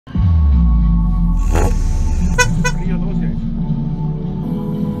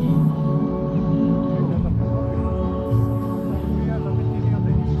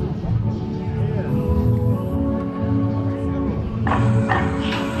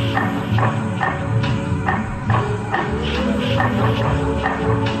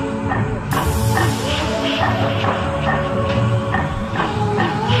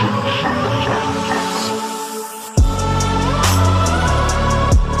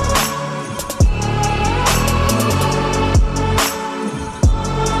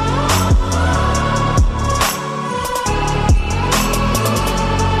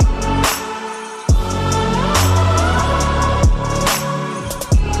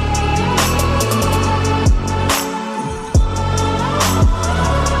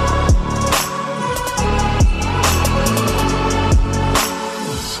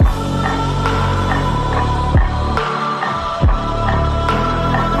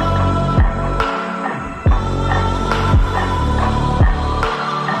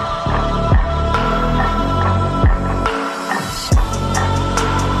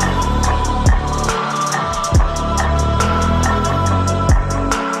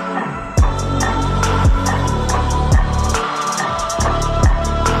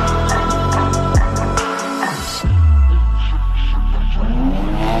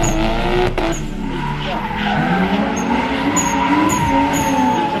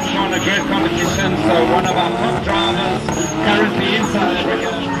also one of our top drivers currently in South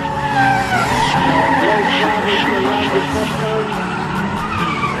Africa.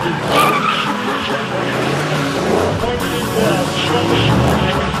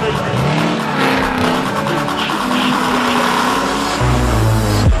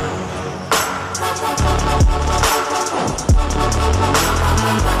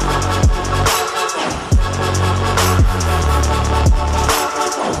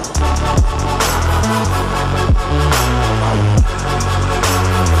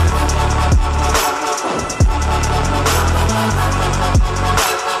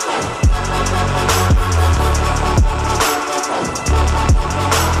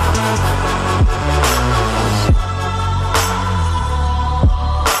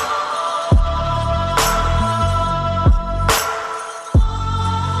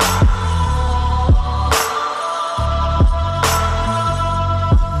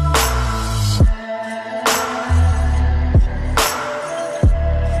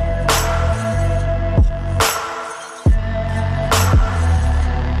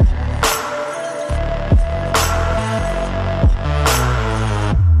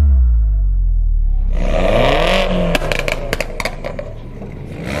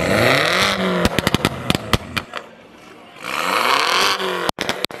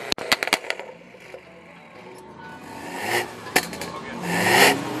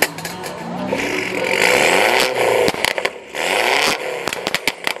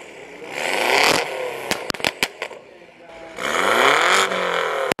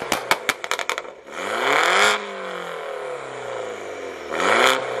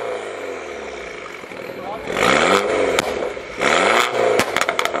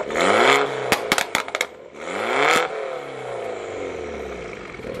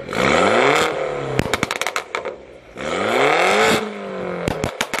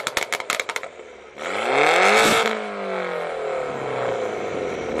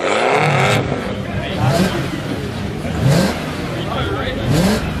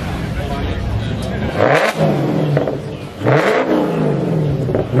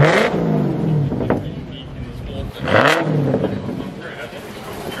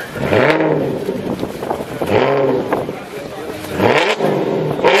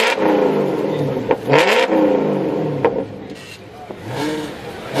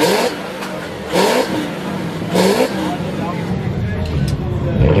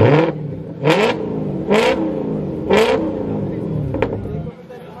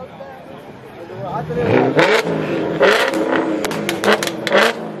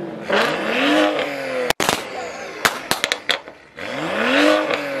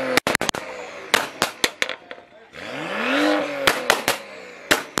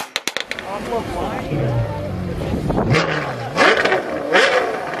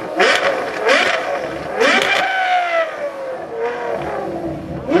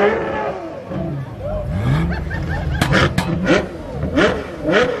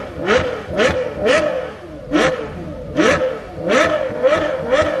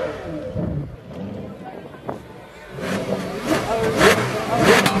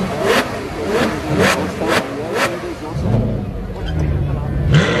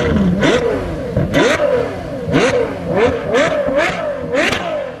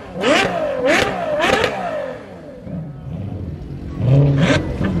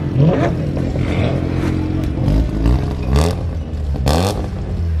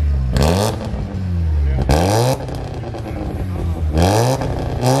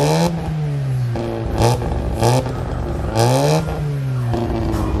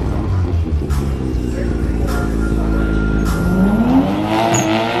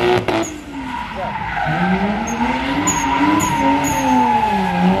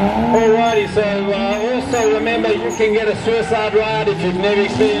 Can get a suicide ride if you've never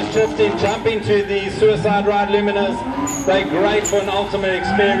experienced drifting. Jump into the suicide ride luminas. They're great for an ultimate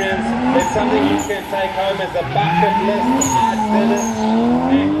experience. It's something you can take home as a bucket list. I did it.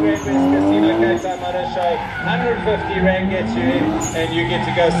 And Great West Casino Cape Town Motor Show. 150 Rand gets you in, and you get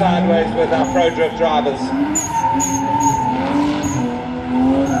to go sideways with our pro drift drivers.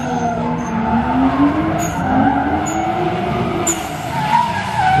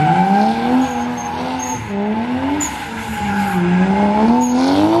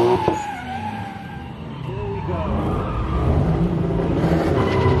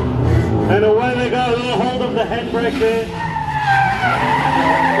 And away they go, a little hold of the handbrake there.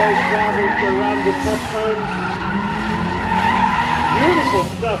 Those drivers around the top cone. Beautiful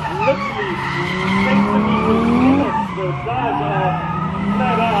stuff, literally centimeters minutes. The guys are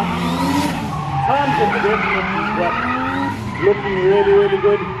flat out. Tons of definitely, but looking really, really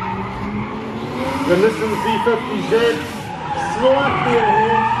good. The Nissan Z50Z slightly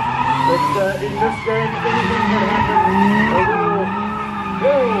ahead, but in this game anything can happen. A little,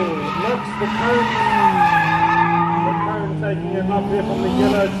 knocks the cone taking him up there from the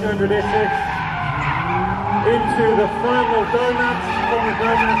yellow 200 SX into the final donuts, corner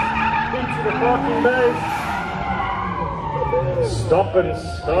donuts, into the parking bays. Stop and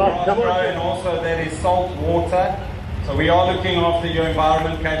start, come on. And also there is salt water. So we are looking after your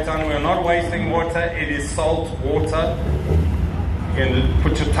environment, Cape Town. We are not wasting water. It is salt water. You can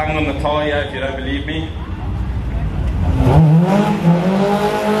put your tongue on the tar here if you don't believe me.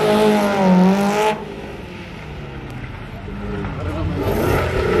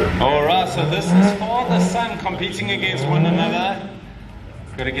 Alright, so this is father son competing against one another.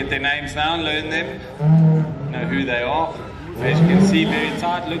 Got to get their names down, learn them, know who they are. As you can see, very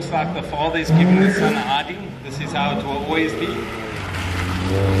tight. Looks like the father is giving the son a hiding. This is how it will always be.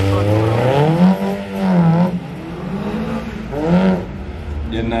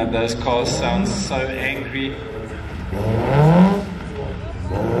 You know, those cars sound so angry.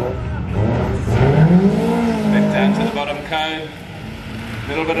 Back down to the bottom cone. A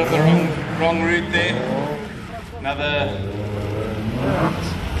little bit of the wrong route there. Another.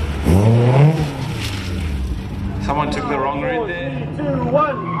 Someone took the wrong route there. 3, 2,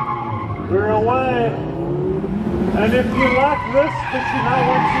 1. We're away. And if you like this, but you now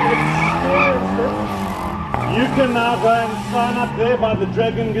want to experience it, you can now go and sign up there by the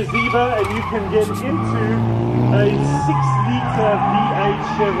Dragon Gazebo and you can get into a 6-litre V8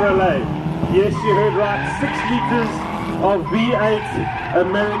 Chevrolet. Yes, you heard right, 6 litres of V8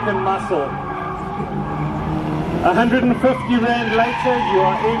 American muscle. 150 Rand later, you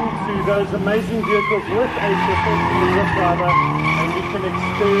are into those amazing vehicles with a professional drift driver and you can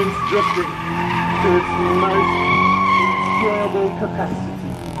experience drifting to its most enjoyable capacity.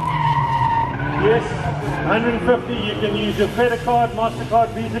 Yes, 150, you can use your credit card,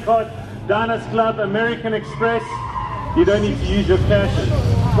 MasterCard, Visa card, Diners Club, American Express. You don't need to use your cash.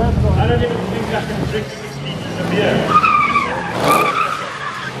 I don't even think I can drink 6 litres of beer.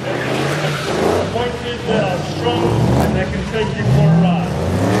 The point is they are strong and they can take you for a ride.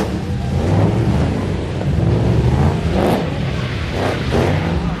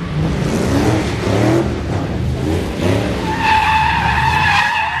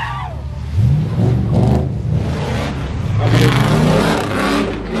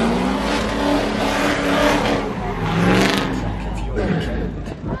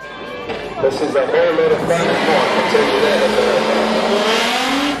 This is a whole lot of fun and more, I'll tell you that.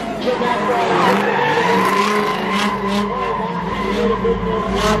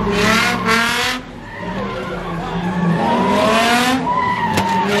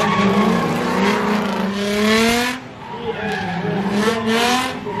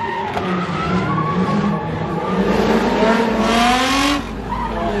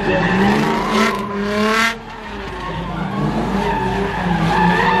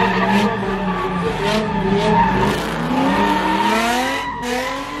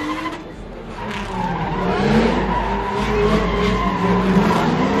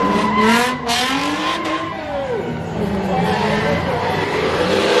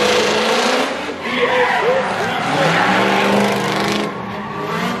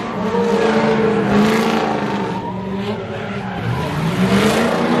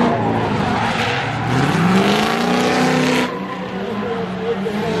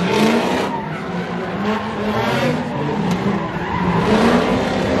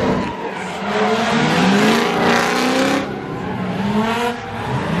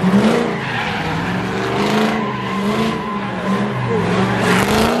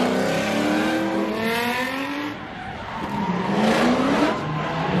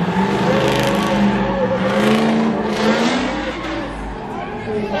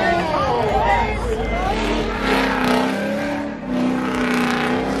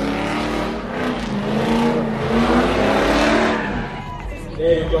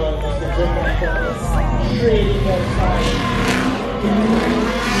 There you go, Mr. Jim. Really good side.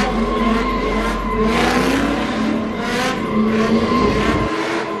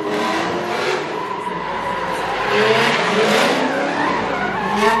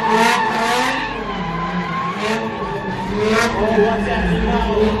 Oh, what's that?